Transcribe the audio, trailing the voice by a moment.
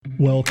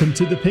Welcome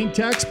to the Pink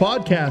Tax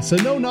Podcast,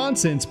 a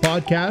no-nonsense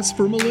podcast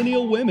for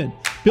millennial women,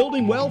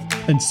 building wealth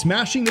and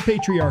smashing the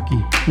patriarchy,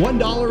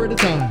 $1 at a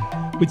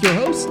time, with your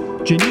hosts,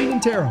 Janine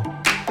and Tara.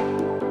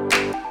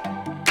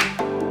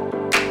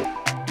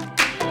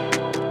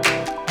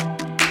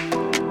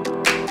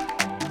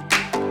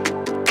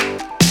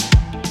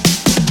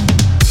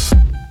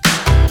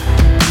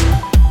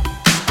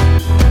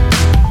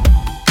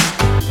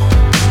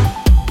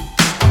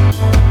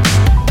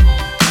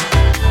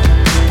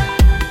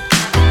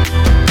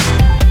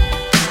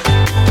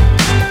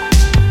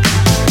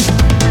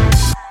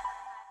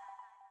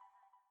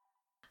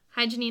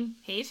 Hi, Janine.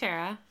 Hey,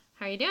 Tara.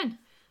 How are you doing?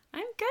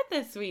 I'm good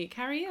this week.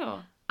 How are you?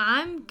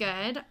 I'm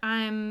good.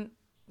 I'm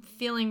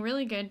feeling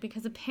really good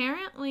because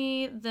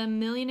apparently the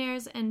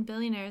millionaires and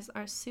billionaires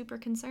are super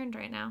concerned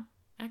right now.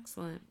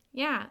 Excellent.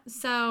 Yeah.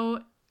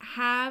 So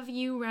have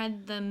you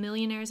read the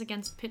Millionaires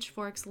Against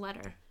Pitchforks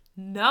letter?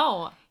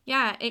 No.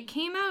 Yeah. It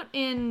came out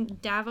in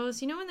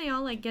Davos. You know when they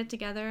all get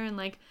together and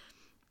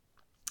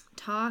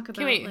talk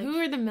about... Okay, wait. Who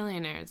are the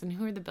millionaires and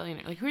who are the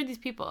billionaires? Who are these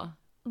people?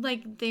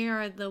 They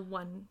are the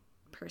 1%.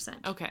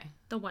 Okay.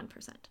 The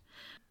 1%.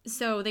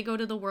 So they go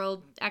to the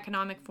World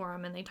Economic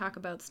Forum and they talk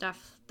about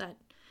stuff that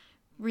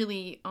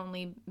really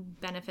only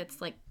benefits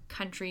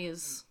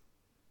countries,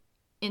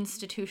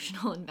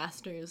 institutional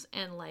investors,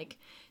 and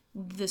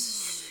the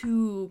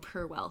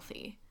super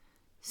wealthy.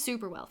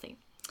 Super wealthy.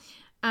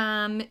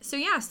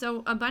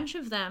 So a bunch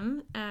of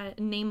them,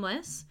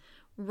 nameless,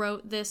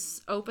 wrote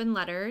this open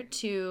letter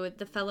to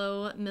the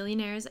fellow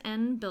millionaires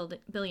and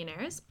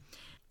billionaires.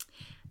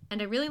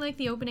 And I really like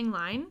the opening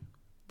line.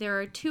 There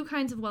are two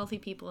kinds of wealthy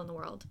people in the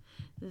world.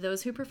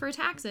 Those who prefer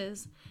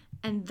taxes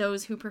and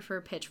those who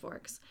prefer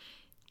pitchforks.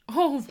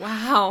 Oh,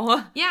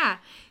 wow. Yeah.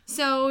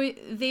 So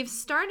they've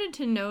started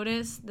to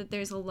notice that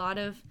there's a lot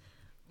of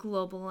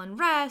global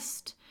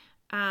unrest.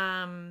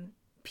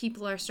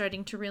 People are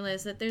starting to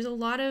realize that there's a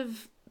lot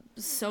of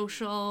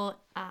social,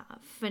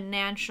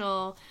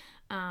 financial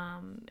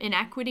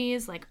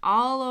inequities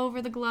all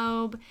over the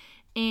globe.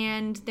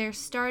 And they're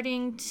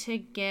starting to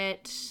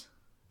get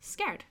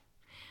scared.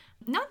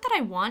 Not that I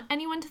want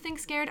anyone to think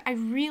scared. I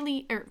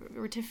really,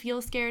 or to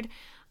feel scared.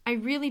 I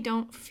really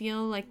don't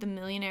feel like the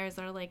millionaires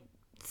are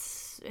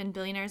and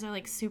billionaires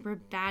are super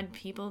bad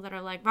people that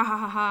are ha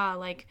ha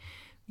ha,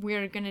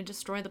 we're going to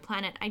destroy the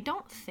planet. I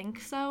don't think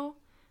so.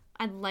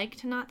 I'd like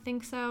to not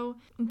think so.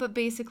 But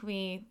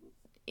basically,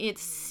 it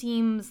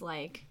seems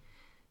like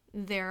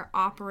they're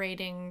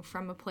operating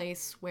from a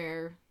place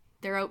where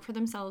they're out for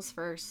themselves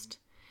first.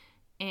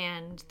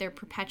 And they're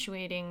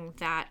perpetuating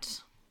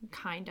that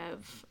kind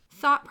of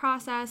thought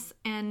process,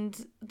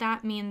 and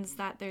that means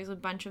that there's a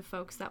bunch of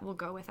folks that will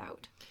go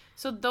without.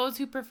 So those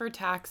who prefer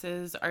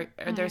taxes are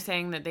they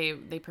saying that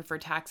they prefer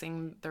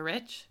taxing the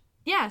rich?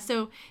 Yeah,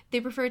 so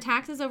they prefer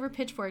taxes over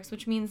pitchforks,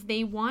 which means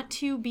they want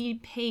to be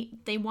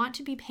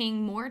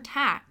paying more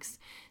tax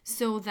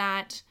so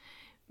that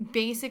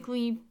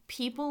basically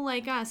people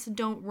like us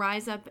don't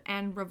rise up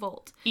and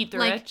revolt. Eat the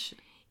rich?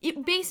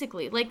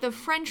 Basically, the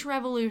French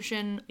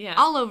Revolution Yeah.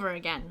 all over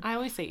again. I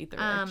always say eat the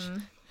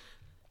rich.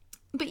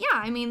 But yeah,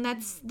 I mean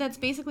that's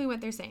basically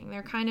what they're saying.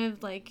 They're kind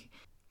of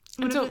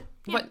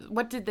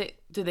what did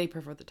they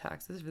prefer the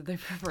taxes? Or did they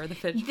prefer the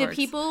pitchforks? The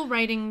people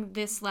writing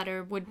this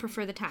letter would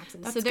prefer the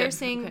taxes. That's so they're good.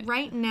 saying Okay.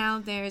 right now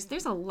there's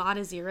a lot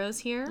of zeros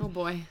here. Oh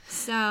boy.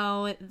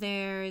 So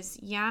there's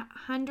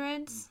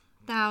hundreds,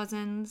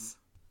 thousands,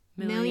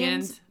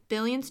 millions,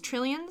 billions,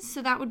 trillions.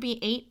 So that would be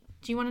 8.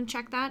 Do you want to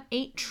check that?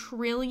 $8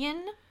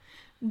 trillion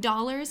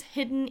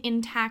hidden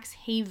in tax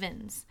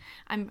havens.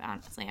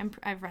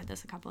 I've read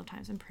this a couple of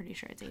times. I'm pretty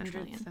sure it's 8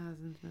 trillion.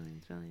 Thousands,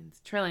 millions, billions,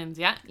 trillions.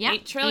 Yeah.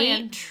 8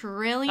 trillion. 8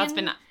 trillion. That's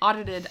been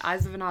audited.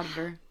 Eyes of an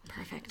auditor.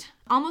 Perfect.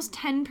 Almost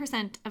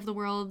 10% of the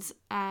world's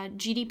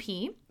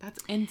GDP.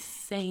 That's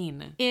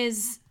insane.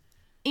 Is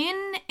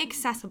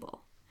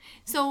inaccessible.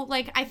 So,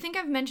 I think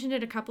I've mentioned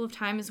it a couple of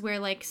times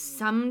where,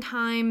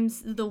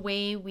 sometimes the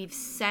way we've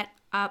set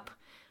up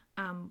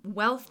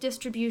wealth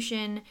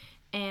distribution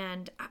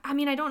and,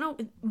 I don't know,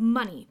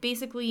 money.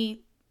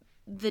 Basically,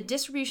 the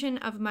distribution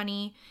of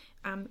money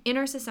in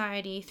our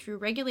society through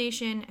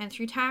regulation and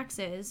through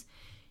taxes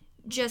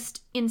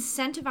just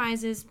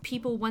incentivizes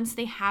people once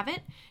they have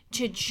it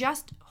to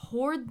just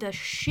hoard the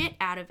shit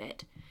out of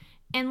it.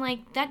 And,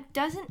 that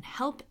doesn't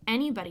help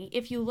anybody.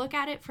 If you look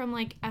at it from,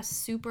 a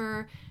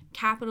super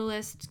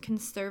capitalist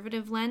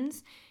conservative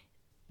lens,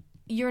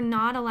 you're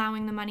not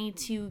allowing the money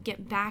to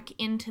get back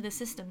into the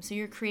system. So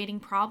you're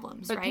creating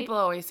problems, but right? People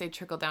always say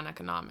trickle-down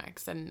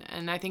economics. And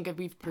I think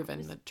we've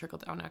proven that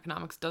trickle-down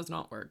economics does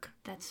not work.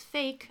 That's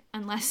fake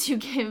unless you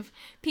give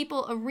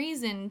people a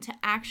reason to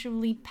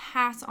actually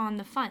pass on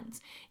the funds.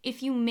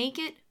 If you make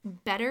it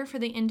better for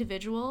the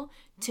individual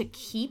to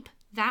keep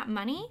that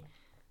money,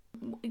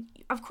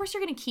 of course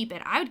you're going to keep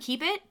it. I would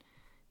keep it.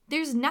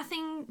 There's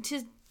nothing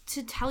to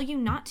tell you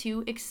not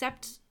to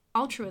except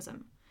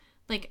altruism.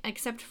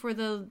 Except for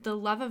the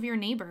love of your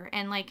neighbor.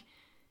 And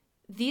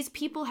these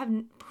people have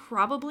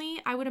probably,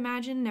 I would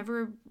imagine,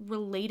 never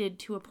related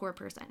to a poor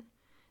person.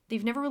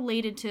 they've never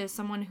related to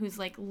someone who's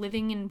like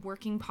living in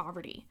working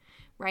poverty,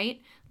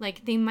 right?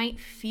 Like they might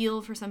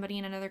feel for somebody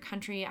in another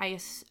country, I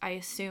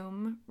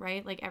assume,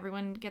 right? Like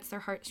everyone gets their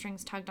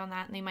heartstrings tugged on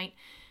that, and they might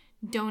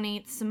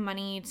donate some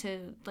money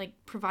to like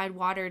provide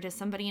water to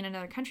somebody in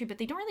another country, but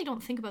they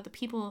don't think about the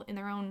people in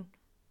their own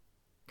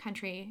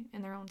country,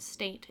 in their own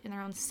state, in their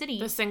own city.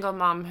 The single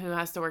mom who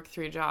has to work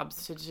 3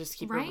 jobs to just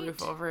keep Right? a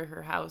roof over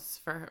her house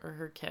for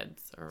her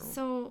kids.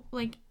 So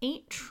like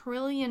 $8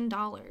 trillion,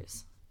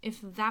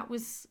 if that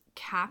was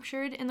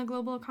captured in the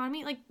global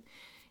economy, like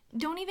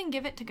don't even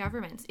give it to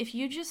governments. If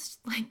you just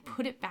like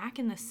put it back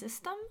in the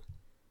system,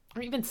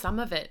 or even some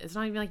of it. It's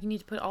not even like you need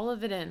to put all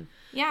of it in.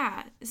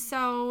 Yeah.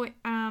 So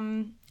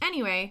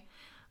anyway,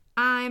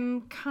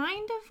 I'm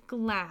kind of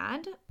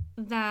glad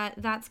that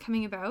that's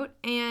coming about.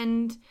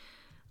 And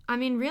I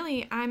mean,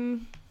 really,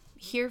 I'm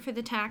here for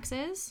the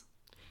taxes.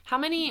 How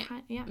many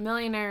Yeah.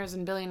 millionaires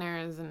and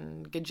billionaires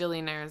and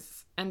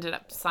gajillionaires ended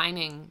up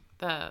signing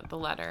the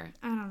letter?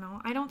 I don't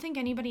know. I don't think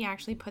anybody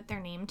actually put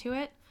their name to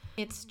it.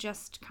 It's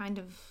just kind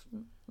of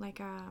like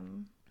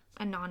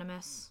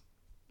anonymous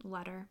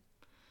letter.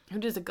 Who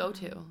does it go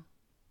to?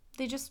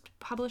 They just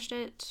published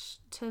it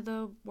to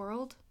the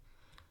world,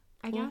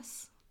 I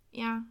guess.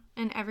 Yeah.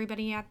 And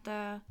everybody at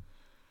the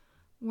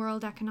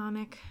World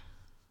Economic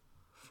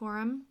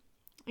Forum.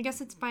 I guess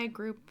it's by a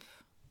group.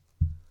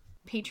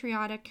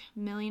 Patriotic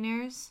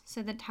millionaires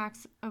said that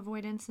tax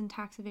avoidance and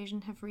tax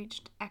evasion have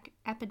reached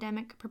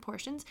epidemic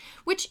proportions,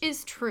 which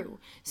is true.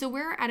 So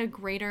we're at a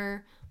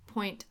greater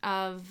point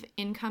of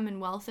income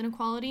and wealth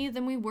inequality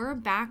than we were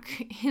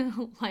back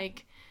in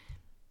like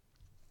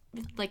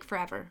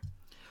forever.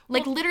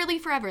 Like literally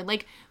forever.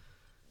 Like,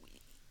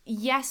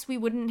 yes, we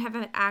wouldn't have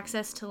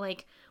access to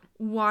like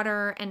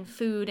water and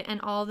food and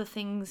all the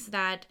things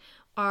that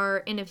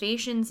our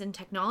innovations in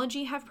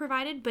technology have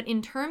provided, but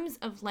in terms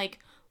of like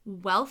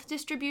wealth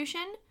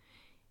distribution,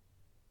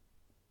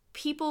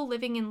 people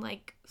living in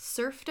like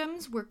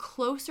serfdoms were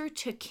closer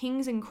to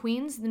kings and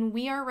queens than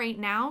we are right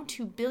now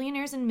to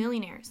billionaires and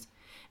millionaires.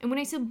 And when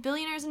I say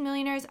billionaires and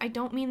millionaires, I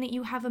don't mean that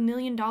you have $1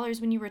 million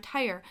when you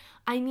retire.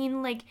 I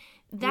mean like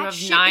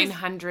that you have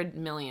 $900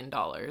 million.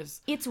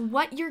 It's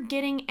what you're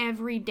getting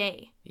every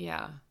day.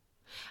 Yeah.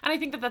 And I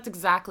think that that's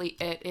exactly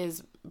it,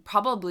 is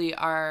probably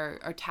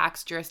our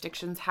tax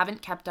jurisdictions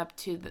haven't kept up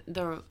to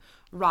the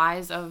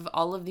rise of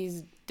all of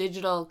these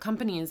digital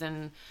companies.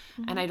 And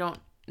I don't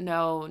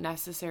know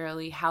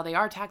necessarily how they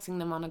are taxing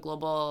them on a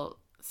global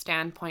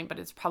standpoint, but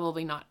it's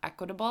probably not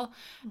equitable.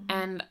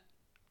 And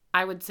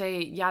I would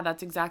say, yeah,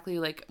 that's exactly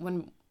like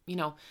when,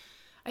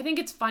 I think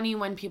it's funny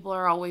when people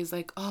are always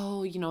like,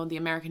 oh, the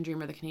American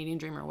dream or the Canadian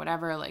dream or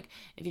whatever. Like,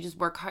 if you just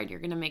work hard, you're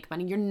going to make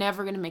money. You're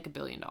never going to make $1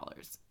 billion.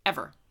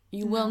 Ever.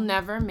 You will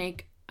never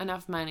make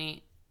enough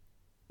money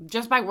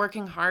just by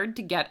working hard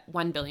to get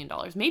 $1 billion.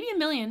 Maybe $1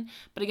 million.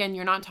 But again,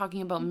 you're not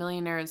talking about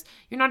millionaires.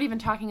 You're not even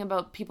talking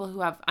about people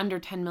who have under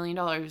 $10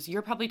 million.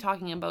 You're probably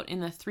talking about in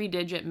the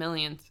 3-digit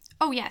millions.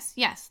 Oh, yes.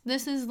 Yes.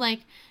 This is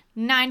like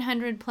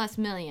 900 plus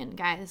million,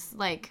 guys.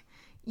 Like,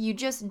 you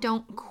just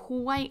don't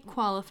quite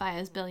qualify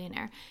as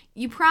billionaire.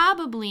 You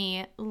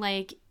probably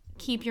like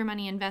keep your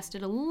money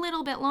invested a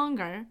little bit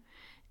longer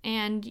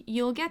and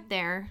you'll get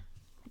there,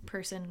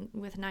 person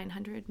with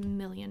 $900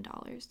 million.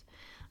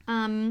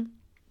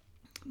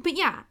 But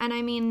yeah, and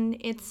I mean,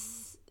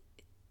 it's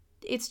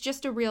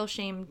just a real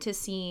shame to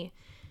see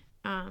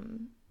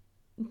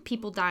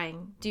people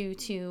dying due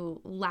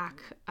to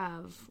lack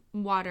of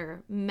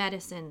water,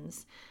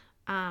 medicines,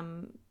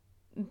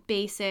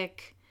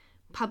 basic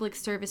public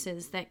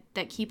services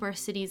that keep our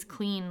cities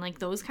clean, like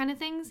those kind of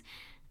things.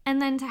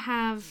 And then to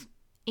have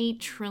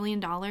 $8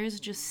 trillion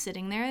just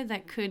sitting there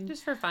that could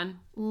just for fun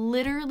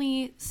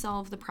literally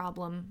solve the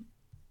problem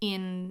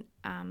in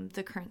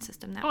the current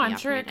system that we I'm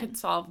sure it operate in. could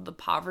solve the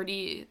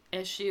poverty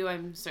issue.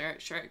 I'm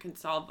sure it could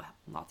solve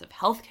lots of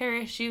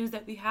healthcare issues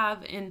that we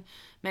have in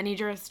many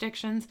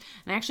jurisdictions.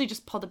 And I actually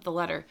just pulled up the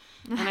letter,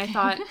 and I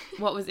thought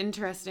what was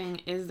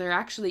interesting is they're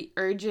actually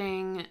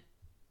urging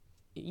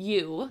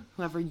you,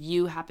 whoever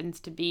you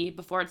happens to be,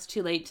 before it's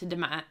too late,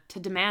 to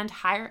demand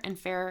higher and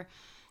fairer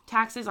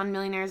taxes on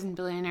millionaires and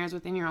billionaires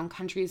within your own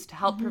countries to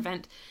help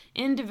prevent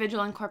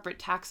individual and corporate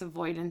tax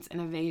avoidance and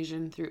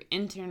evasion through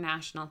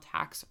international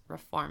tax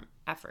reform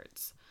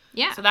efforts.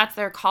 Yeah. So that's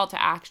their call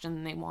to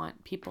action. They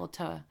want people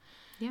to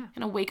Yeah.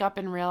 kind of wake up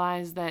and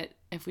realize that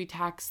if we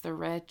tax the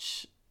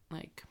rich,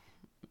 like,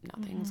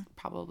 nothing's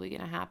probably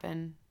going to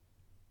happen.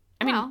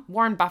 I mean,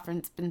 Warren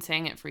Buffett's been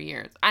saying it for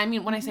years. I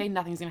mean, when I say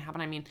nothing's going to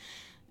happen, I mean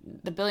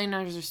the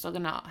billionaires are still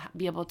going to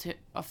be able to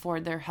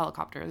afford their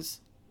helicopters.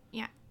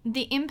 Yeah.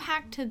 The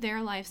impact to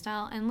their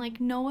lifestyle, and like,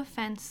 no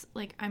offense,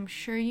 like, I'm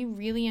sure you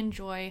really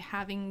enjoy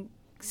having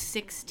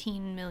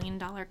 $16 million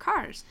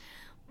cars,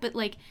 but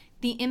like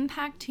the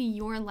impact to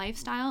your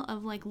lifestyle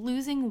of like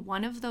losing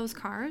one of those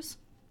cars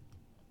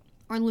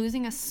or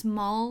losing a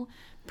small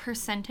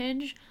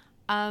percentage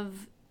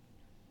of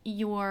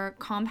your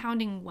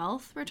compounding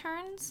wealth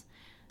returns,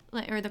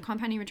 or the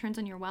compounding returns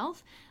on your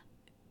wealth,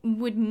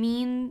 would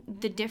mean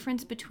the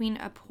difference between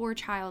a poor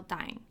child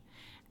dying.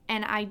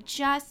 And I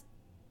just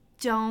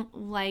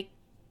don't like,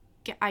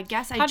 I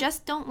guess I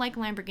just don't like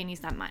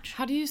Lamborghinis that much.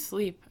 How do you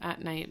sleep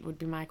at night would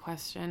be my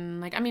question.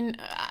 Like, I mean,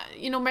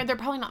 they're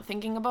probably not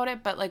thinking about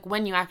it, but like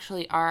when you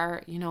actually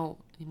are,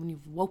 when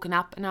you've woken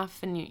up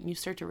enough and you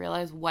start to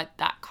realize what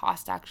that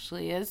cost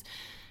actually is,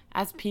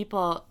 as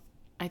people,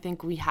 I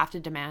think we have to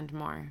demand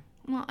more.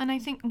 Well, and I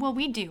think,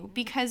 we do,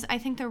 because I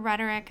think the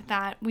rhetoric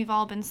that we've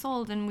all been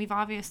sold, and we've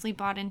obviously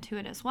bought into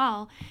it as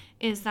well,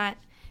 is that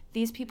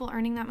these people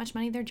earning that much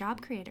money, they're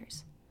job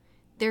creators.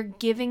 They're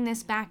giving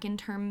this back in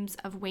terms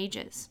of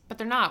wages. But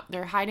they're not.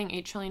 They're hiding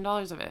 $8 trillion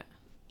of it.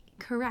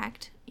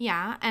 Correct.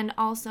 Yeah. And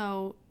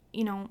also,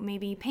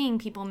 maybe paying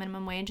people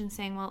minimum wage and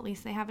saying, well, at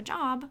least they have a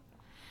job.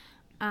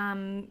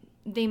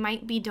 They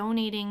might be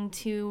donating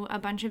to a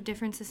bunch of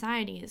different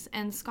societies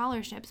and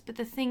scholarships. But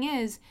the thing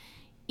is,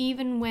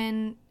 even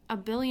when a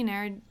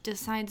billionaire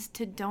decides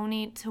to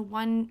donate to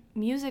one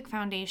music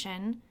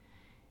foundation,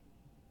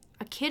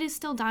 a kid is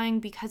still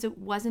dying because it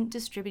wasn't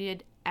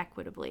distributed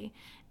equitably.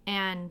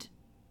 And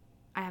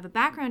I have a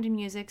background in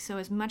music, so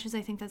as much as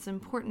I think that's an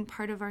important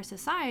part of our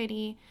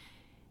society,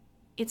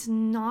 it's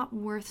not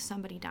worth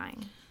somebody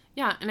dying.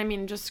 Yeah, and I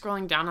mean, just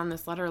scrolling down on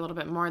this letter a little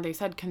bit more, they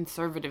said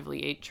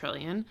conservatively $8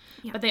 trillion,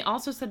 but they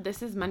also said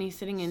this is money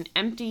sitting in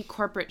empty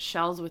corporate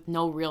shells with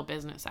no real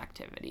business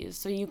activities.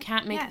 So you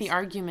can't make the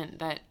argument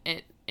that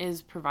it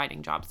is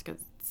providing jobs,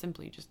 because it's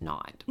simply just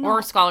not. No.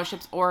 Or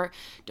scholarships or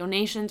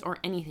donations or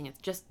anything.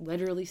 It's just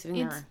literally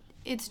sitting there.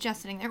 It's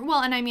just sitting there.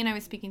 Well, and I mean, I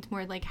was speaking to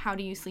more like, how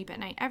do you sleep at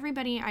night?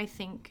 Everybody, I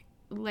think,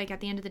 like at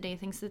the end of the day,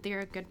 thinks that they're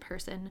a good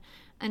person.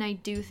 And I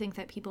do think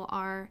that people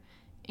are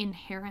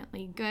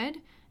inherently good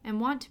and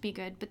want to be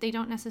good, but they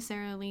don't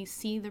necessarily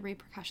see the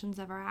repercussions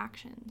of our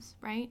actions,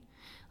 right?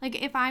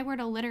 Like if I were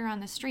to litter on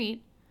the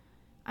street,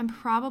 I'm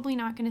probably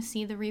not going to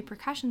see the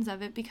repercussions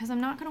of it because I'm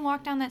not going to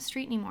walk down that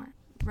street anymore,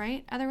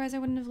 right? Otherwise, I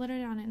wouldn't have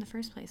littered on it in the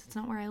first place. It's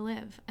not where I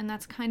live. And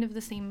that's kind of the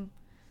same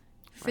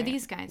for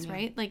these guys,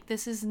 right? Like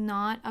this is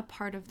not a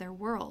part of their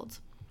world,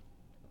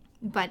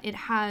 but it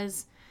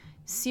has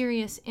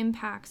serious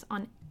impacts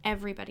on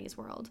everybody's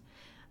world.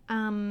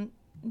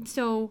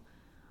 So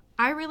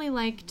I really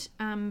liked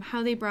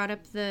how they brought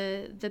up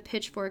the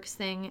pitchforks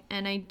thing,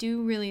 and I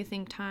do really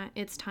think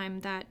it's time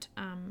that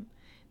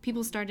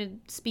people started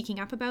speaking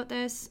up about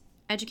this,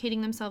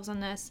 educating themselves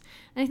on this.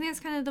 And I think that's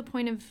kind of the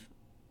point of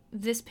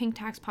this Pink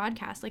Tax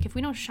podcast. Like if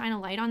we don't shine a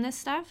light on this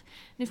stuff,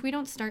 and if we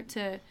don't start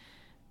to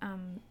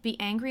be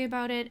angry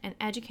about it and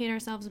educate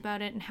ourselves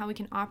about it and how we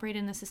can operate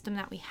in the system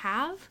that we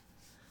have,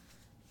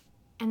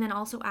 and then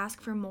also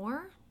ask for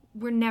more,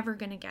 we're never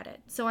going to get it.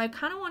 So I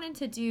kind of wanted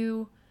to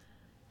do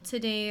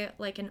today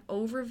like an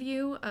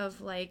overview of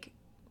like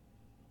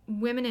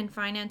women in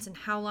finance and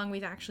how long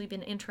we've actually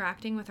been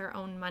interacting with our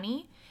own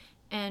money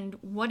and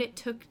what it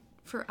took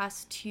for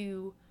us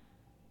to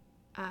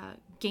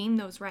gain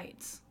those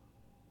rights.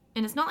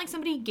 And it's not like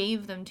somebody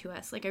gave them to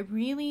us. Like I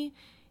really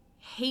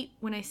hate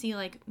when I see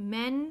like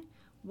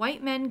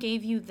white men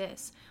gave you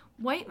this.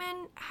 White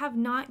men have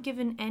not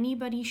given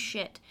anybody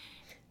shit.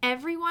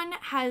 Everyone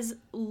has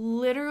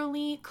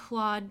literally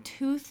clawed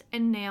tooth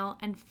and nail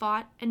and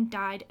fought and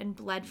died and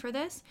bled for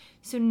this.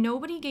 So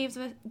nobody gave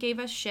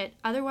us shit.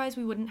 Otherwise,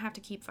 we wouldn't have to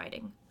keep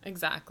fighting.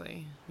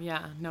 Exactly.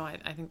 Yeah. No,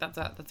 I think that's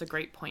a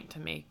great point to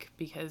make,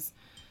 because,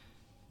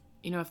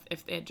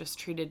 if they had just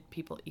treated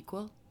people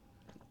equal,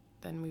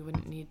 then we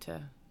wouldn't need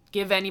to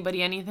give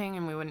anybody anything,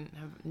 and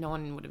no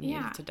one would have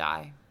needed to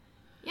die.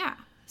 Yeah.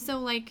 So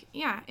like,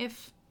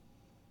 if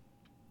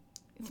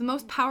the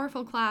most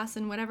powerful class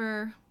in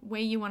whatever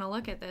way you want to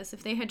look at this,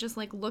 if they had just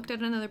like looked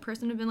at another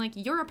person and been like,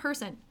 you're a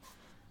person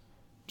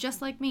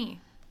just like me,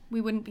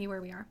 we wouldn't be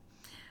where we are.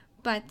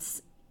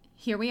 But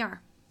here we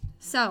are.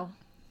 So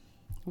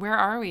where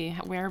are we?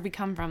 Where have we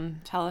come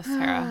from? Tell us,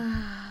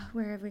 Tara.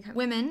 Where have we come?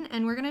 Women,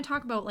 and we're going to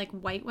talk about like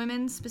white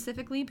women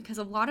specifically, because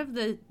a lot of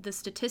the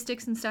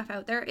statistics and stuff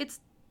out there,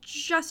 it's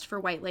just for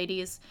white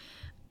ladies.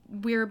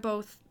 We're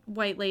both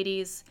white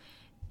ladies,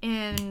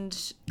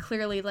 and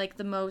clearly like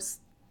the most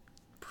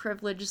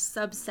privileged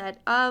subset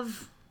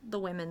of the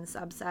women's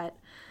subset.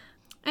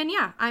 And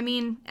yeah, I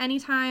mean,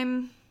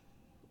 anytime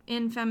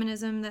in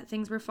feminism that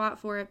things were fought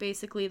for, it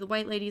basically the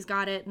white ladies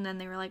got it, and then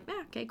they were like,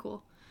 okay,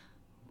 cool,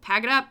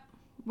 pack it up,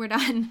 we're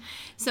done.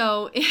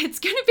 So it's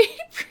going to be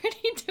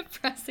pretty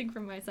depressing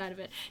from my side of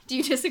it. Do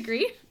you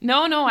disagree?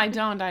 No, I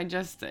don't.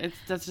 That's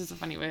just a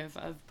funny way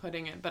of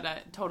putting it. But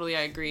totally,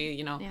 I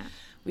agree.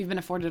 We've been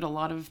afforded a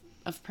lot of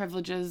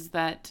privileges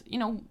that,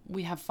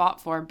 we have fought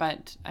for,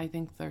 but I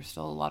think there's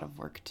still a lot of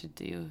work to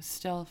do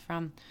still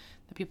from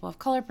the people of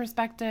color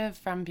perspective,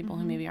 from people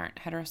who maybe aren't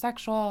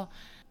heterosexual.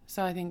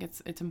 So I think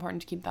it's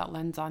important to keep that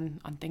lens on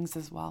things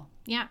as well.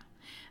 Yeah.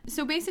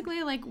 So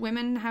basically, like,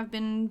 women have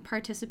been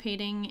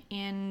participating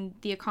in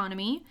the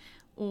economy,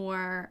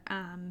 or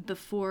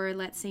before,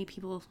 let's say,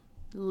 people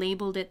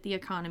labeled it the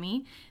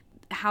economy,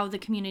 how the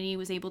community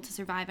was able to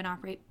survive and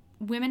operate.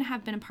 Women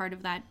have been a part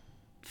of that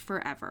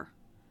forever.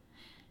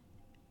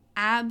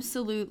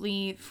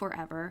 Absolutely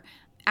forever.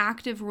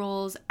 active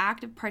roles,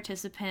 active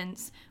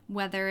participants,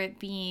 whether it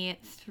be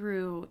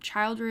through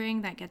child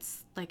rearing that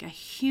gets like a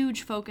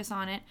huge focus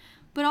on it,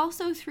 but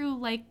also through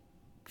like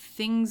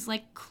things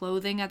like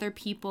clothing other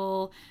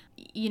people,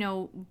 you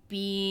know,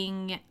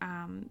 being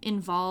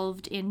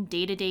involved in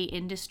day-to-day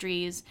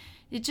industries.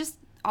 It just,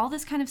 all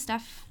this kind of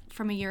stuff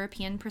from a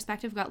European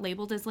perspective got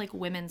labeled as like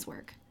women's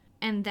work,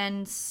 and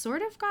then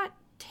sort of got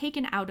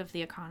taken out of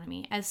the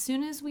economy. As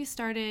soon as we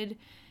started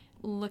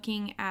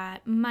looking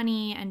at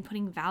money and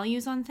putting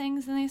values on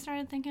things, and they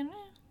started thinking,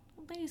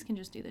 ladies can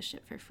just do this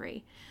shit for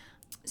free.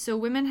 So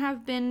women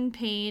have been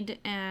paid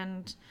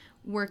and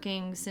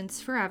working since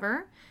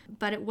forever,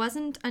 but it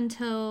wasn't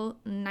until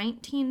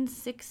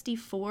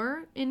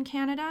 1964 in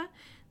Canada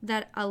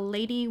that a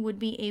lady would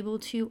be able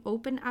to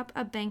open up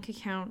a bank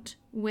account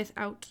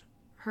without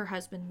her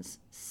husband's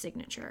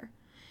signature.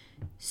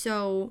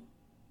 So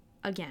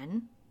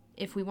again,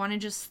 if we want to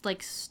just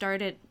like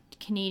start at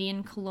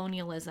Canadian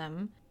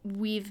colonialism,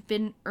 we've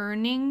been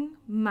earning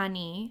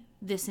money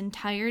this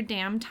entire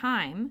damn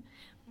time,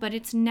 but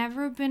it's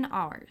never been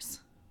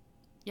ours.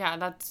 Yeah,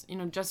 that's, you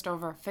know, just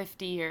over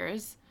 50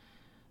 years,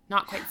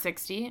 not quite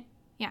 60.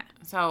 Yeah.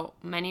 So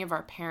many of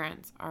our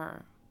parents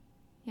are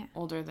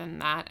older than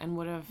that and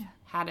would have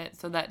had it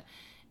so that,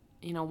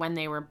 you know, when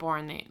they were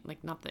born, they,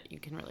 like, not that you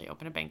can really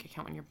open a bank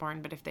account when you're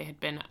born, but if they had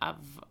been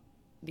of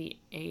the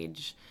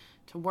age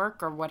to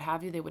work or what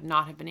have you, they would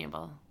not have been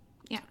able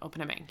to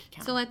open a bank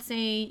account. So let's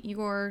say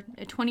you're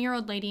a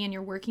 20-year-old lady and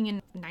you're working in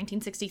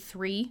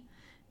 1963,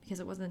 because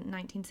it wasn't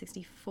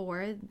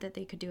 1964 that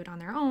they could do it on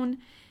their own.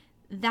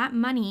 That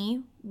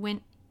money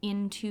went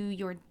into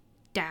your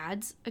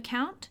dad's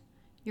account,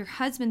 your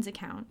husband's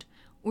account,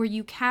 or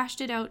you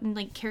cashed it out and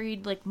like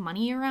carried like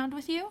money around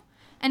with you.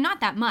 And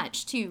not that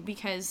much too,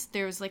 because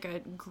there's like a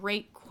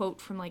great quote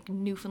from like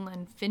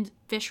Newfoundland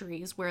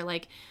fisheries where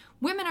like,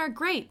 women are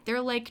great. They're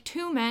like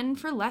 2 men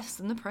for less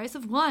than the price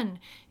of 1.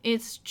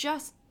 It's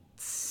just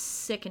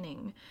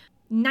sickening.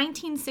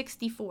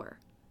 1964.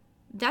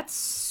 That's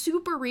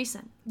super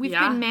recent. We've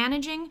been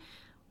managing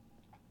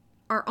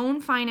our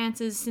own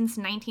finances since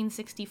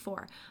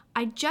 1964.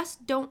 I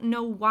just don't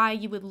know why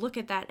you would look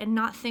at that and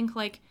not think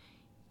like,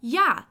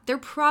 yeah, they're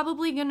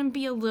probably going to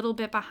be a little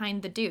bit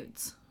behind the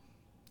dudes.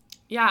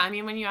 Yeah, I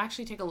mean, when you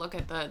actually take a look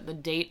at the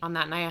date on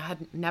that, and I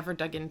had never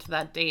dug into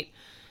that date,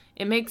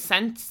 it makes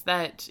sense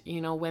that,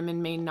 you know,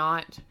 women may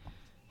not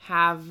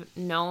have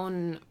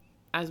known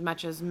as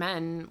much as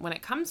men when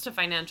it comes to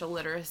financial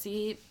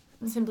literacy,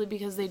 simply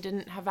because they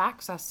didn't have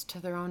access to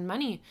their own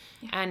money.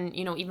 Yeah. And,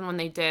 you know, even when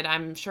they did,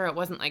 I'm sure it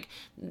wasn't like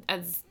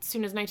as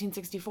soon as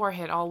 1964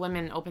 hit, all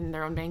women opened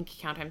their own bank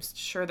account. I'm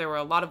sure there were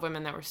a lot of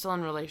women that were still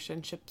in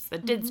relationships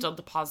that did still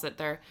deposit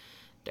their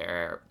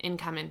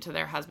income into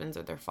their husband's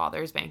or their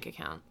father's bank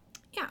account.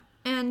 Yeah.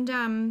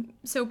 And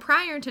so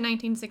prior to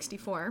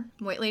 1964,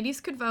 white ladies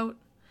could vote.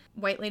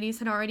 White ladies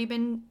had already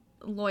been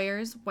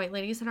lawyers. White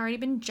ladies had already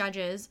been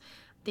judges.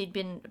 They'd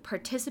been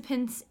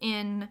participants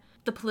in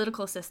the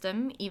political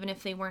system, even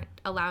if they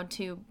weren't allowed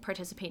to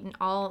participate in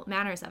all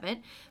manners of it.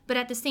 But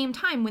at the same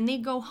time, when they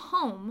go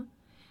home,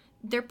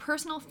 their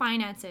personal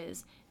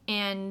finances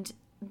and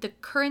the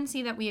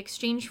currency that we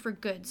exchange for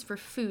goods, for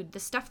food, the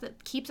stuff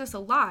that keeps us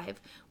alive,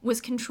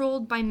 was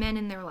controlled by men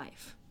in their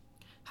life.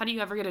 How do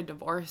you ever get a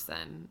divorce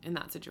then in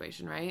that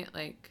situation, right?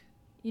 Like,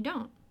 you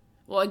don't.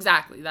 Well,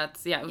 exactly.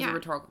 That's, it was a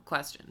rhetorical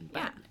question.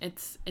 But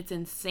it's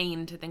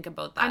insane to think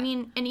about that. I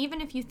mean, and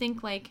even if you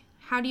think, like,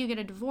 how do you get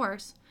a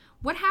divorce?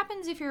 What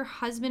happens if your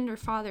husband or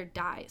father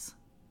dies?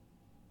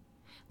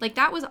 Like,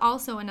 that was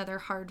also another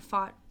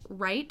hard-fought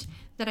right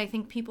that I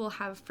think people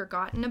have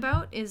forgotten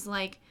about, is,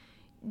 like,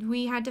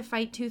 we had to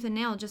fight tooth and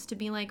nail just to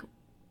be like,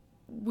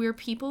 we're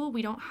people.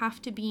 We don't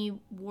have to be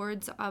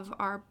wards of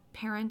our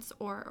parents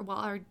or, well,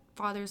 our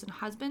fathers and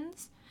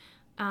husbands.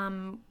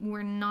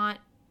 We're not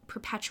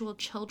perpetual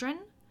children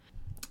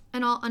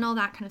and all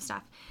that kind of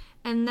stuff.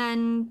 And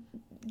then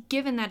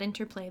given that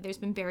interplay, there's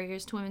been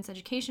barriers to women's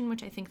education,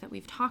 which I think that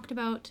we've talked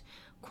about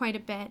quite a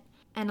bit.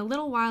 And a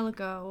little while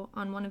ago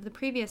on one of the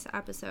previous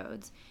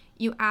episodes,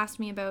 you asked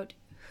me about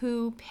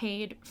who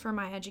paid for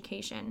my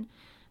education.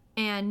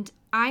 And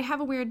I have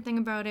a weird thing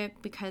about it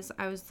because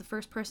I was the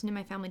first person in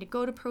my family to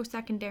go to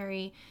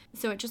post-secondary.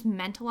 So it just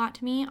meant a lot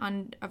to me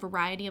on a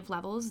variety of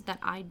levels that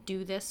I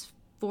do this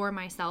for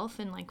myself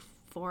and like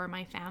for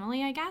my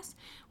family, I guess,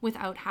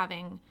 without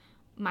having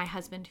my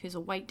husband, who's a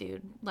white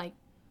dude, like,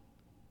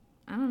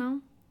 I don't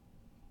know,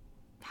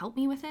 help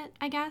me with it,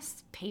 I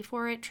guess, pay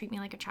for it, treat me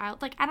like a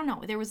child. Like, I don't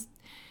know. There was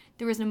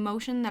an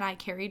emotion that I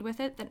carried with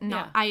it that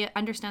I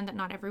understand that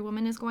not every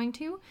woman is going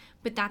to,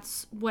 but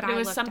that's what I looked at.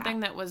 It was something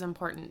that was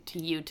important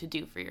to you to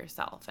do for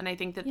yourself. And I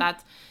think that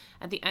that's,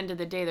 at the end of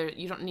the day,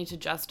 you don't need to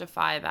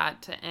justify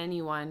that to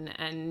anyone,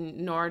 and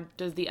nor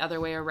does the other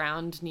way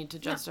around need to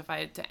justify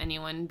it to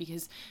anyone,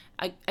 because,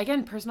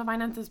 again, personal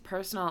finance is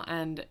personal,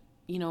 and,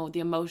 you know, the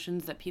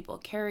emotions that people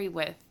carry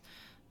with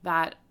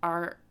that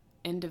are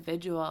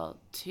individual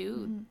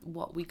to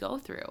what we go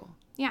through.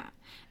 Yeah.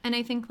 And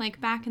I think, like,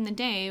 back in the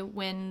day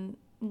when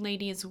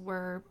ladies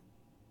were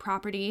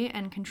property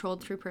and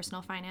controlled through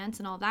personal finance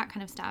and all that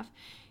kind of stuff,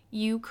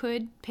 you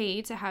could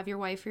pay to have your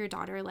wife or your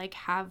daughter like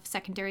have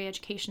secondary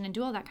education and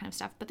do all that kind of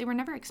stuff, but they were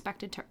never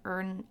expected to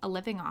earn a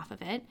living off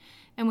of it.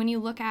 And when you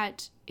look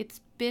at,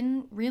 it's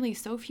been really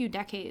so few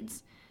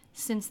decades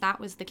since that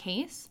was the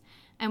case.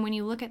 And when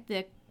you look at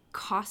the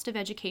cost of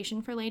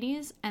education for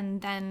ladies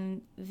and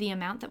then the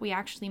amount that we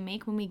actually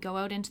make when we go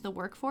out into the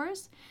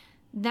workforce,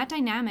 that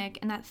dynamic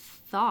and that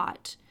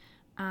thought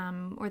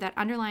or that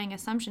underlying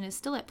assumption is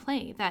still at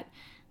play that,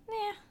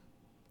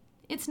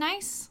 it's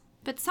nice,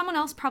 but someone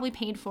else probably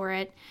paid for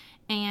it,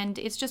 and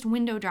it's just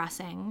window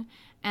dressing,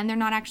 and they're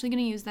not actually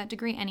going to use that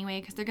degree anyway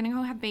because they're going to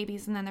go have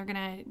babies and then they're going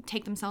to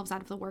take themselves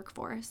out of the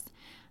workforce.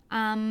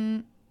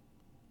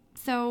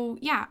 So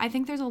yeah, I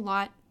think there's a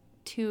lot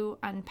to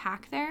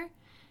unpack there,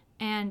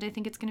 and I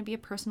think it's going to be a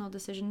personal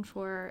decision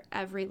for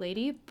every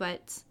lady,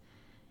 but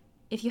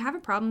if you have a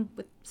problem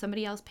with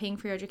somebody else paying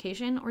for your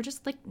education or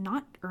just like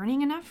not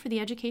earning enough for the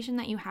education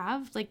that you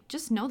have, like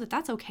just know that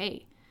that's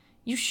okay.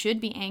 You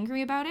should be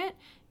angry about it.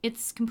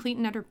 It's complete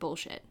and utter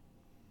bullshit.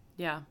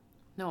 Yeah.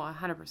 No,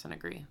 100%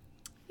 agree.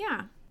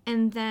 Yeah.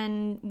 And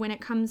then when it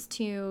comes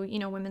to,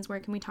 women's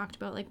work, and we talked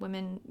about like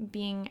women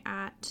being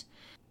at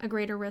a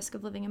greater risk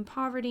of living in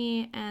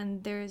poverty,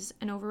 and there's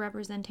an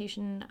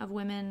overrepresentation of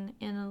women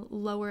in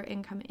lower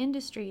income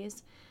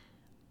industries,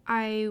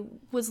 I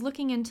was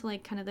looking into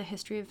like kind of the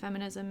history of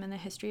feminism and the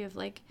history of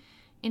like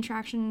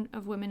interaction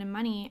of women and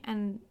money,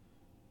 and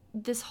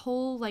this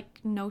whole like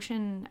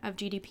notion of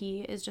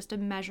GDP is just a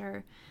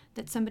measure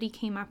that somebody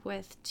came up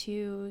with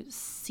to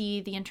see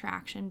the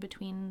interaction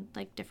between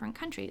like different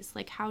countries.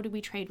 Like, how do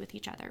we trade with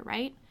each other,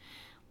 right?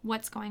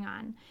 What's going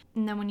on?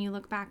 And then when you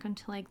look back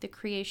into like the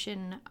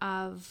creation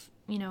of,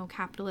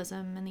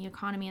 capitalism and the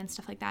economy and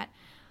stuff like that,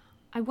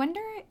 I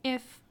wonder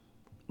if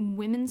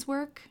women's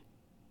work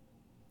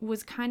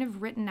was kind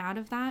of written out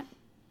of that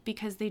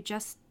because they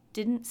just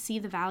didn't see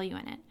the value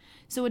in it.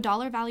 So a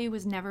dollar value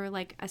was never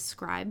like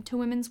ascribed to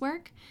women's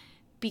work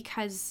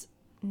because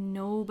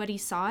nobody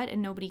saw it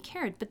and nobody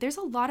cared. But there's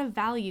a lot of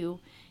value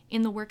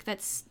in the work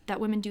that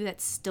women do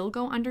that still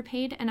go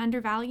underpaid and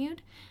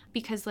undervalued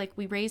because like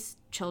we raise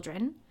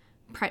children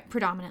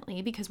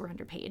predominantly because we're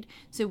underpaid.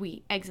 So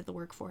we exit the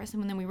workforce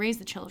and then we raise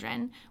the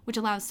children, which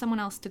allows someone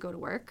else to go to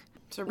work.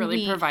 So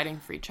really providing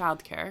free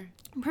childcare.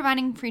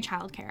 Providing free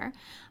childcare.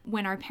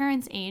 When our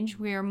parents age,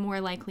 we're more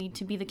likely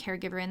to be the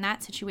caregiver in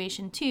that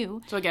situation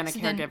too. So again,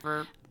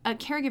 a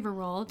caregiver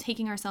role,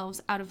 taking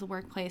ourselves out of the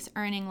workplace,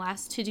 earning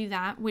less to do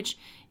that, which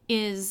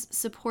is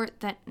support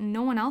that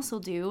no one else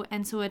will do.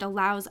 And so it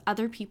allows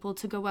other people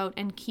to go out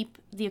and keep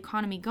the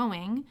economy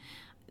going.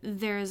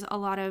 There's a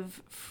lot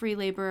of free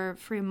labor,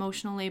 free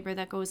emotional labor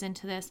that goes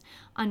into this,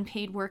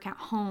 unpaid work at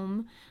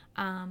home.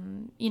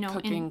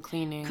 Cooking,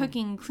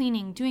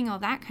 cleaning, doing all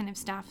that kind of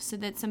stuff so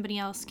that somebody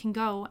else can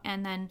go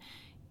and then,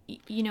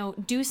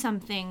 do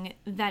something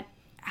that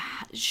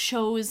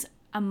shows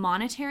a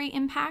monetary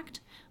impact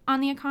on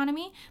the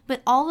economy.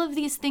 But all of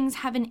these things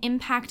have an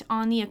impact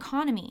on the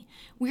economy.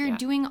 We're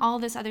doing all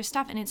this other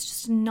stuff and it's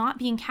just not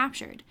being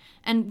captured.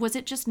 And was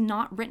it just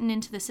not written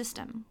into the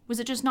system? Was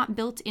it just not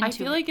built into I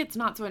feel like it's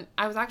not. So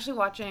I was actually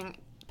watching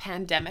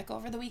Pandemic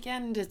over the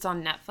weekend. It's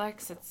on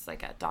Netflix. It's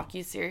like a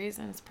docu-series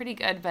and it's pretty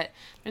good, but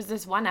there's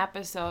this one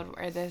episode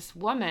where this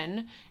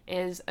woman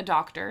is a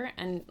doctor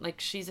and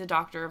like she's a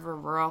doctor of a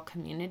rural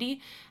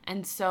community,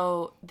 and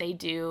so they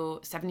do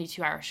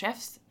 72-hour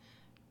shifts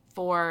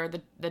for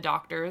the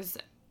doctors.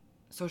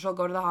 So she'll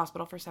go to the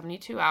hospital for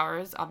 72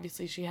 hours.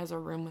 Obviously she has a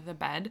room with a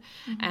bed.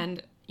 Mm-hmm.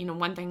 And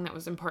one thing that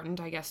was important,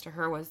 I guess, to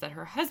her was that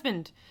her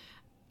husband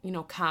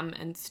come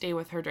and stay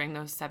with her during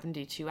those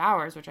 72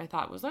 hours, which I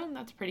thought was,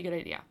 that's a pretty good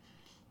idea.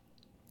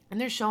 And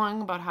they're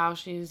showing about how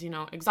she's,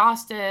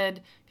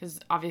 exhausted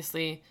because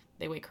obviously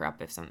they wake her up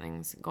if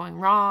something's going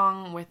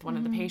wrong with one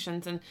of the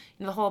patients. And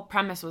the whole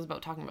premise was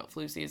about talking about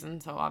flu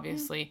season. So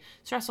obviously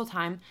stressful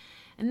time.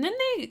 And then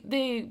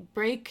they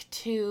break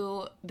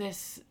to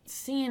this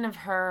scene of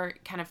her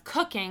kind of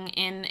cooking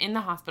in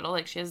the hospital.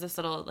 Like she has this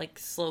little like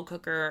slow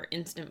cooker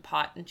instant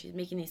pot and she's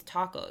making these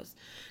tacos.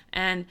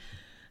 And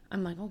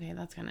I'm like, okay,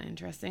 that's kind of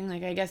interesting.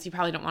 Like, I guess you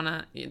probably don't want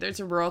to,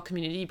 there's a rural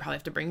community, you probably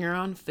have to bring your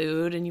own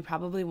food and you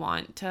probably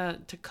want to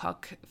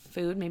cook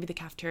food. Maybe the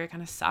cafeteria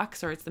kind of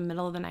sucks or it's the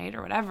middle of the night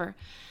or whatever.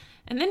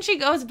 And then she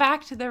goes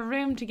back to the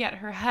room to get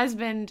her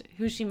husband,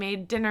 who she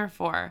made dinner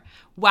for,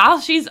 while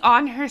she's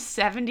on her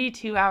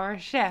 72-hour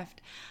shift.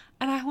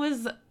 And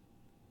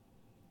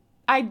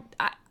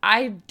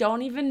I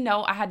don't even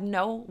know, I had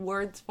no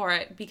words for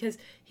it because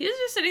he was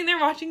just sitting there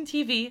watching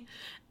TV.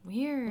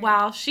 Weird.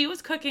 While she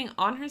was cooking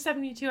on her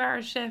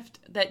 72-hour shift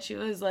that she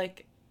was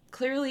like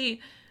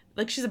clearly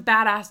like she's a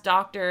badass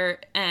doctor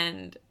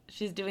and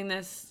she's doing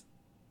this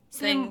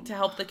thing to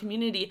help the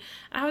community.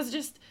 And I was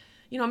just,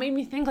 it made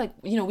me think like,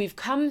 we've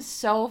come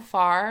so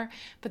far,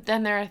 but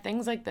then there are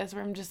things like this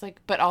where I'm just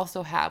like, but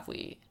also have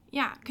we?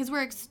 Yeah, because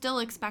we're still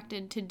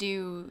expected to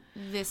do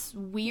this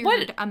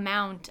weird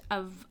amount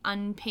of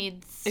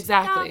unpaid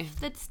stuff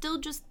that still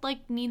just,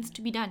 like, needs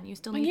to be done. You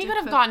still need to He could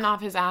have gotten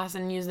off his ass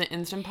and used the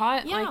Instant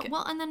Pot. Yeah,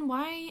 well, and then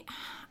why,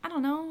 I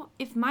don't know,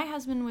 if my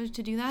husband was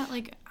to do that,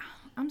 like,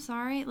 I'm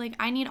sorry, like,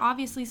 I need,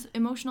 obviously,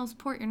 emotional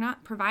support. You're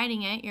not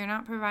providing it. You're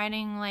not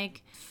providing,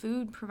 like,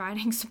 food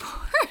providing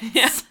support.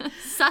 Yeah.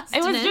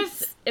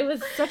 Sustenance. It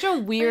was such a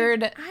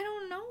weird... Like, I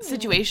don't know.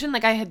 Situation.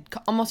 Like, I had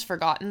almost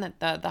forgotten that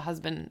the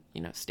husband,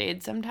 you know,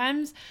 stayed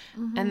sometimes.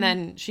 And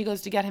then she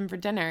goes to get him for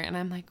dinner, and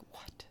I'm like,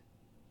 what? Like,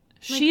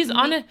 she's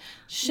on a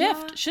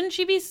shift. Yeah. Shouldn't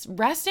she be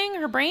resting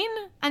her brain?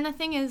 And the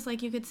thing is,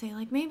 like, you could say,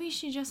 like, maybe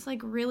she just, like,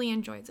 really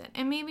enjoys it.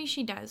 And maybe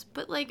she does.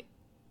 But, like,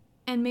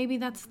 and maybe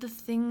that's the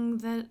thing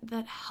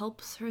that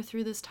helps her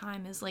through this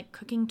time is, like,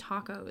 cooking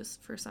tacos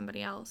for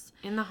somebody else.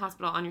 In the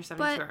hospital on your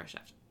 72-hour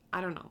shift.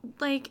 I don't know.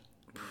 Like,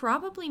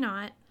 probably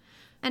not.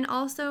 And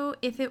also,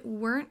 if it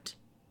weren't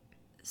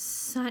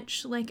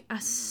such, like, a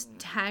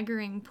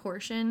staggering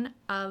portion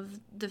of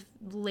the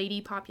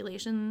lady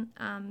population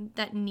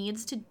that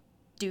needs to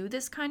do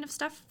this kind of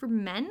stuff for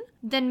men,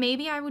 then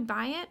maybe I would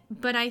buy it.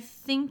 But I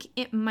think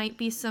it might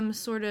be some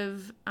sort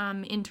of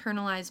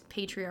internalized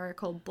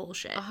patriarchal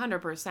bullshit.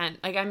 100%.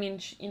 Like, I mean,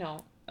 you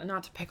know,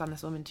 not to pick on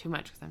this woman too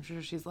much because I'm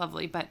sure she's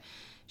lovely, but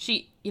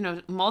she, you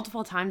know,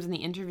 multiple times in the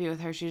interview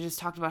with her, she just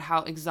talked about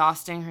how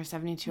exhausting her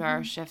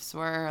 72-hour shifts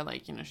were.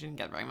 Like, you know, she didn't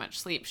get very much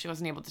sleep. She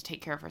wasn't able to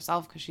take care of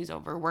herself because she's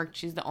overworked.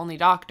 She's the only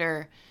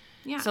doctor.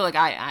 Yeah. So, like,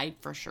 I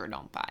for sure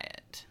don't buy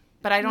it.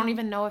 But I don't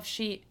even know if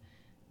she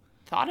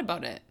thought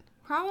about it.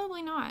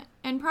 Probably not.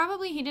 And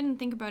probably he didn't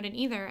think about it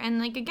either. And,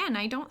 like, again,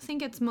 I don't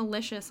think it's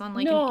malicious on,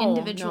 like, an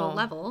individual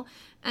level.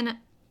 And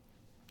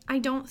I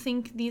don't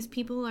think these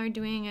people are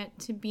doing it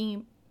to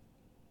be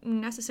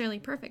necessarily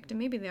perfect. And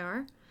maybe they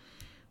are.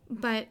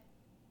 But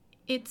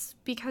it's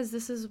because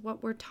this is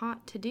what we're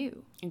taught to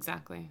do.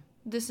 Exactly.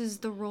 This is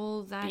the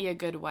role that... Be a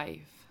good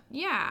wife.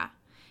 Yeah.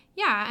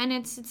 Yeah, and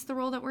it's the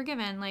role that we're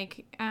given.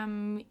 Like,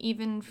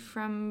 even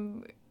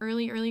from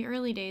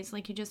early days,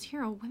 like, you just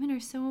hear, oh, women are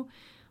so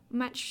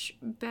much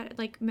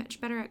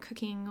better at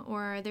cooking,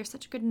 or they're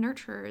such good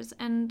nurturers.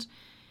 And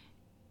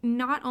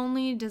not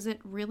only does it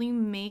really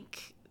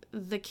make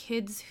the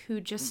kids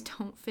who just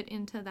don't fit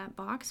into that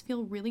box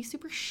feel really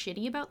super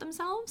shitty about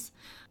themselves,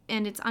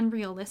 and it's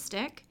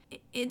unrealistic.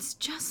 It's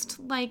just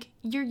like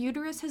your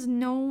uterus has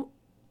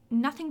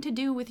nothing to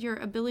do with your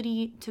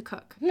ability to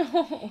cook.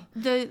 No.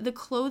 The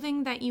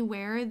clothing that you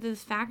wear, the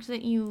fact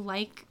that you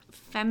like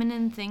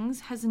feminine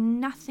things has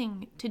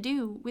nothing to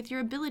do with your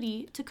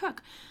ability to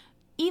cook.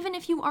 Even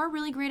if you are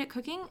really great at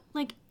cooking,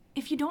 like,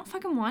 if you don't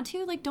fucking want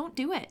to, like, don't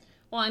do it.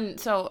 Well, and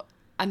so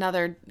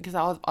another, because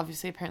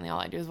obviously apparently all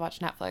I do is watch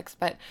Netflix,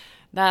 but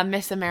the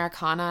Miss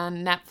Americana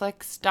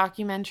Netflix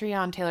documentary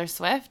on Taylor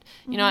Swift,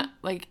 you know what,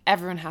 like,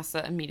 everyone has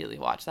to immediately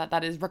watch that.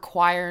 That is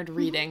required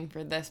reading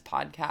for this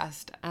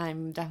podcast.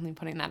 I'm definitely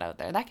putting that out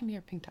there. That can be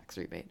your pink tax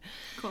rebate.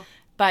 Cool.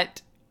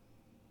 But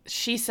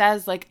she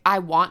says, like, I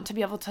want to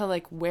be able to,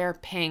 like, wear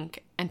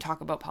pink and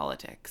talk about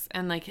politics.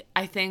 And, like,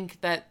 I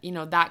think that, you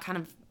know, that kind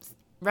of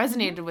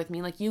resonated with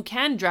me. Like, you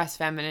can dress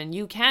feminine,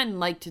 you can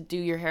like to do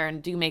your hair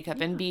and do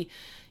makeup and be,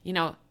 you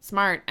know,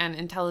 smart and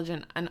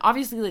intelligent. And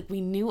obviously, like,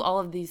 we knew all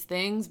of these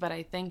things, but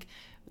I think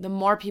the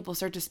more people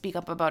start to speak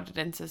up about it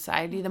in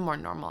society, the more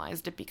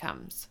normalized it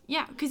becomes.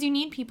 Yeah, because you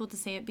need people to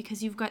say it,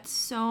 because you've got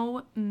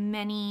so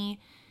many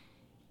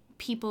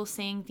people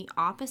saying the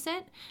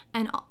opposite,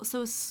 and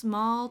also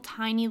small,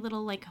 tiny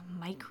little, like,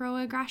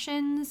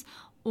 microaggressions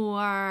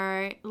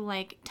or,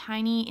 like,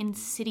 tiny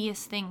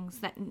insidious things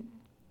that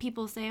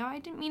people say, oh, I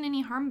didn't mean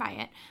any harm by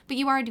it. But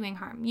you are doing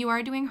harm. You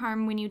are doing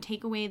harm when you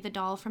take away the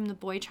doll from the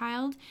boy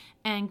child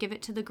and give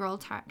it to the girl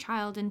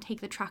child, and take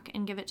the truck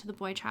and give it to the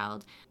boy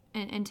child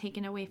and take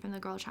it away from the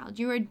girl child.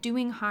 You are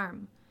doing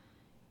harm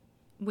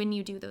when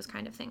you do those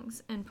kind of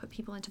things and put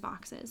people into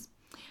boxes.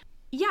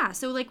 Yeah,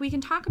 so, like, we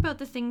can talk about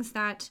the things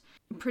that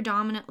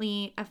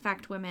predominantly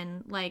affect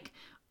women. Like,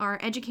 our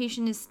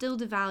education is still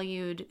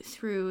devalued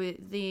through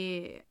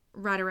the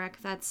rhetoric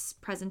that's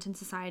present in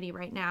society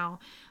right now.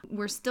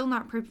 We're still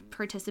not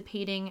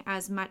participating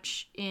as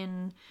much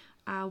in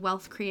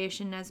wealth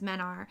creation as men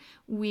are.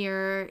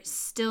 We're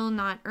still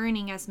not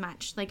earning as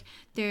much. Like,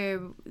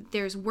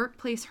 there's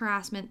workplace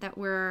harassment that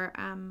we're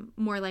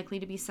more likely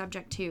to be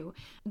subject to.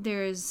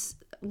 There's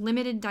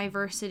limited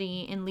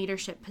diversity in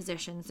leadership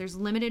positions. There's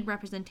limited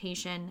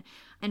representation.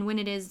 And when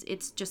it is,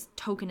 it's just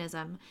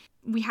tokenism.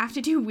 We have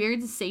to do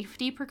weird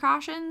safety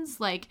precautions.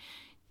 Like,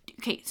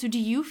 okay, so do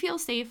you feel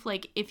safe,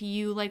 like, if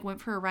you, like,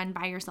 went for a run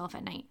by yourself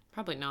at night?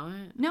 Probably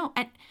not. No,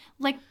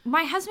 like,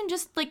 my husband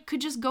just, like, could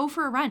just go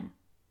for a run.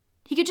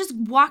 He could just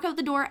walk out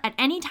the door at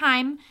any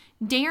time,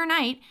 day or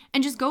night,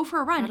 and just go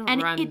for a run.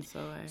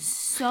 It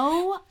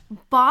so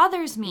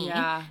bothers me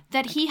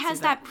that he has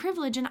that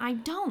privilege and I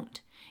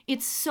don't.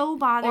 It so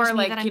bothers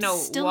me that I'm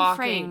still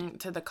afraid. Or, like, walking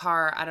to the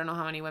car. I don't know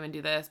how many women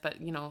do this, but,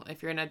 you know,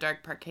 if you're in a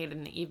dark parkade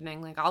in the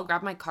evening, like, I'll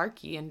grab my car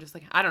key and just,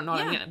 like, I don't know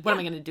what am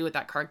I going to do with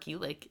that car key.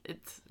 Like,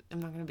 I'm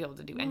not going to be able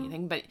to do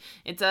anything, but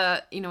it's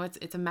a,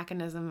 it's a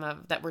mechanism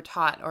of that we're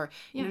taught, or,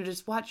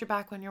 just watch your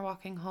back when you're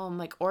walking home,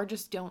 like, or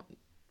just don't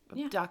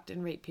abduct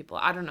and rape people.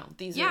 I don't know.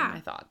 These are my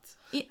thoughts.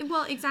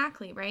 Well,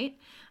 exactly. Right.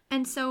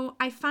 And so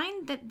I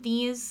find that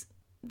these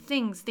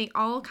things, they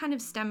all kind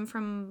of stem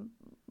from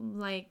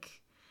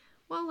like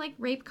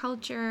rape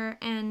culture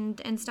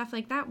and stuff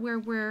like that, where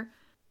we're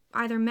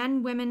either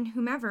men, women,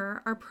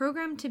 whomever, are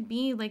programmed to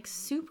be like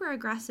super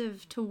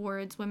aggressive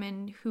towards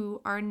women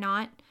who are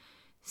not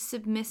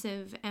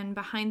submissive and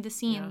behind the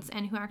scenes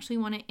and who actually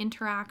want to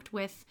interact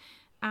with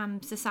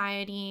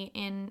society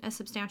in a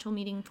substantial,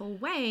 meaningful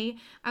way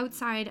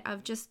outside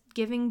of just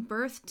giving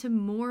birth to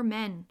more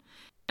men.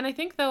 And I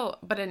think, though,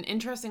 but an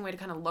interesting way to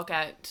kind of look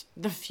at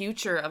the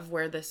future of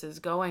where this is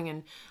going,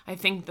 and I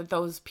think that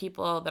those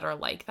people that are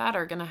like that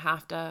are going to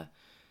have to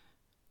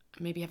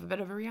maybe have a bit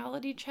of a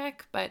reality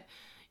check, but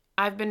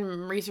I've been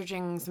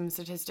researching some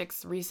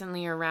statistics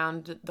recently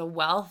around the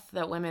wealth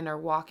that women are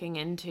walking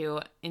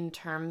into in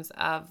terms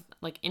of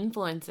like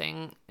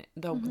influencing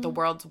the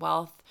world's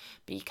wealth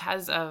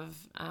because of,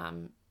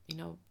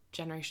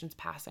 generations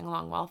passing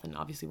along wealth. And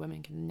obviously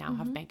women can now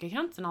have bank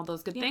accounts and all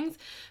those good things,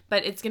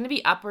 but it's going to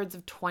be upwards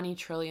of $20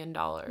 trillion.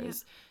 Yeah.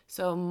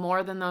 So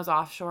more than those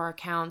offshore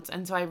accounts.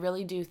 And so I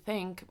really do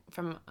think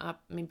from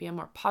maybe a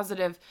more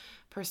positive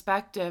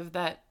perspective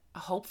that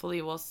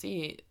hopefully we'll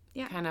see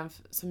kind of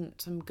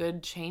some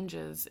good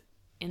changes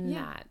in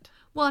that.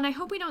 Well, and I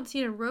hope we don't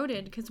see it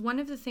eroded, because one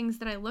of the things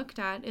that I looked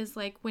at is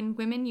like when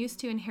women used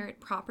to inherit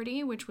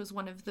property, which was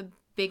one of the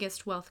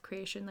biggest wealth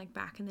creation like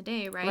back in the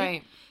day, right?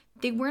 Right.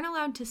 They weren't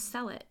allowed to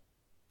sell it.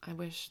 I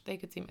wish they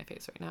could see my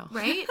face right now.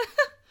 Right?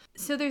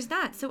 So there's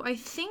that. So I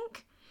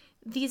think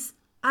these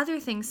other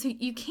things, so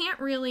you can't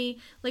really,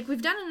 like,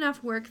 we've done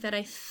enough work that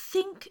I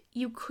think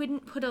you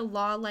couldn't put a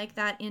law like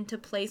that into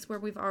place where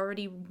we've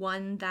already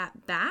won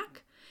that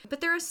back.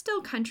 But there are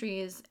still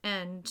countries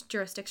and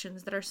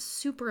jurisdictions that are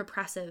super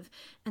oppressive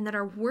and that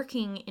are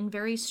working in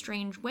very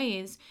strange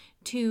ways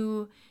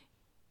to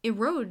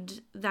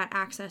erode that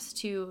access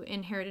to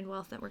inherited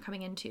wealth that we're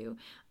coming into,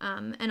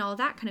 and all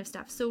that kind of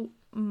stuff. So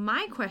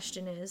my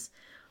question is,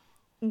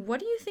 what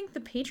do you think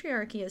the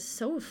patriarchy is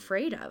so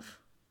afraid of?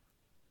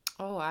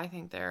 Oh, I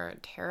think they're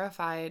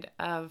terrified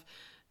of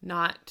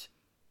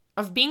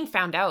being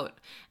found out.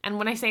 And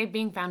when I say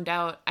being found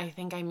out, I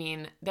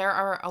mean there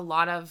are a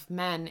lot of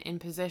men in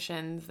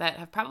positions that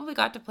have probably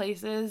got to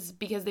places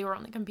because they were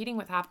only competing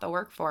with half the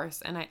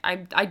workforce. And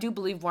I do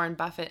believe Warren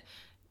Buffett,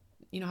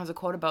 has a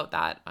quote about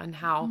that on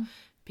how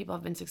people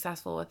have been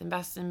successful with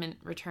investment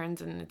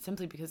returns, and it's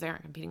simply because they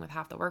aren't competing with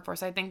half the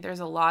workforce. I think there's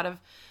a lot of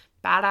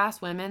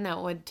badass women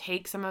that would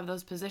take some of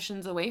those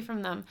positions away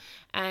from them.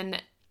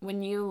 And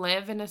when you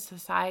live in a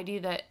society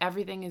that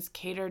everything is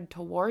catered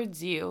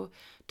towards you,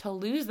 to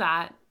lose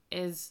that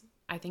is,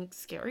 I think,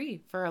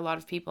 scary for a lot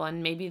of people.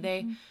 And maybe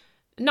they,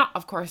 not,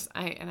 of course,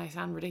 I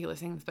sound ridiculous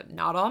saying this, but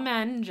not all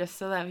men, just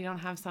so that we don't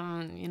have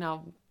some,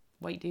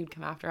 white dude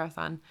come after us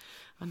on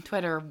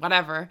Twitter or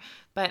whatever.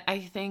 But I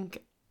think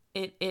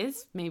it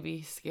is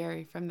maybe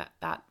scary from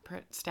that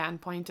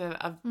standpoint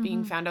of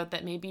being found out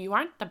that maybe you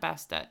aren't the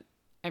best at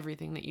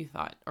everything that you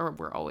thought or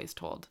were always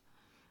told.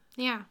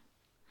 Yeah.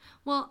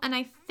 Well, and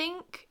I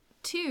think,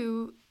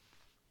 too,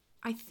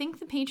 the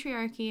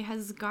patriarchy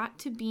has got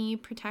to be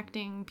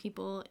protecting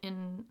people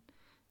and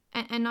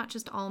not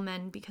just all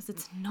men, because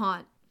it's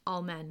not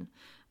all men.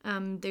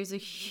 There's a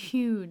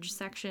huge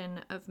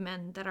section of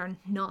men that are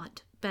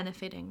not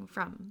benefiting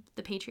from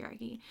the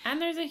patriarchy.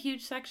 And there's a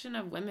huge section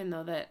of women,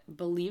 though, that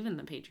believe in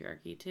the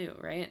patriarchy, too,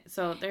 right?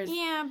 So there's...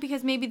 Yeah,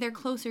 because maybe they're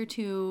closer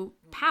to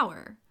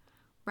power,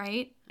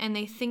 right? And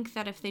they think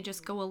that if they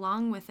just go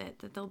along with it,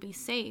 that they'll be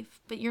safe.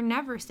 But you're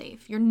never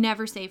safe. You're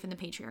never safe in the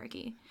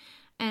patriarchy.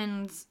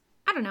 And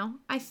I don't know.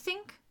 I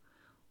think,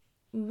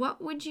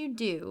 what would you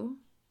do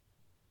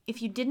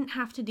if you didn't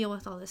have to deal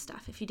with all this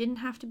stuff? If you didn't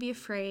have to be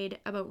afraid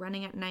about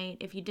running at night,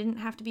 if you didn't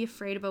have to be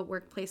afraid about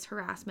workplace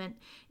harassment,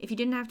 if you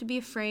didn't have to be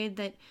afraid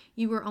that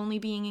you were only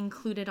being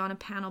included on a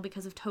panel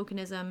because of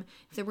tokenism,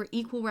 if there were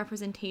equal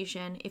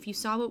representation, if you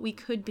saw what we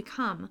could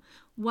become,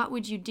 what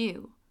would you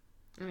do?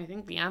 And I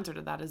think the answer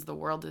to that is the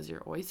world is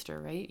your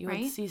oyster, right? You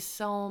would see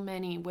so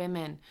many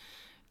women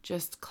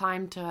just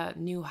climb to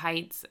new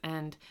heights,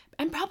 and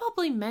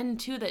probably men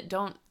too that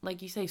don't,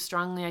 like you say,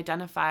 strongly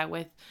identify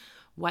with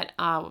what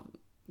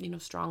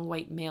strong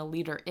white male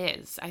leader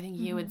is. I think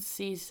you would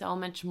see so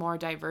much more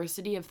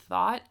diversity of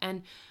thought,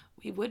 and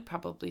we would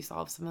probably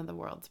solve some of the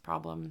world's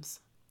problems.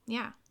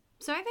 Yeah.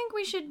 So I think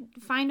we should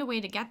find a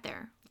way to get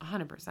there.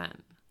 100%.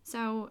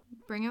 So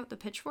bring out the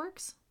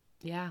pitchforks?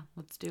 Yeah,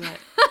 let's do it.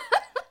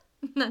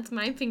 That's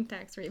my pink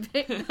tax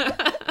rebate.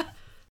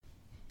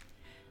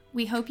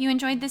 We hope you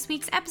enjoyed this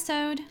week's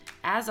episode.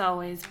 As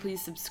always,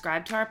 please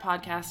subscribe to our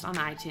podcast on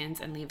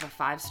iTunes and leave a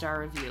 5-star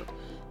review.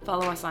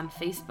 Follow us on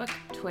Facebook,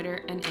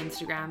 Twitter, and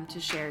Instagram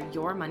to share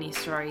your money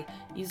story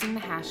using the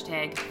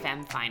hashtag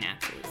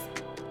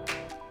FemFinances.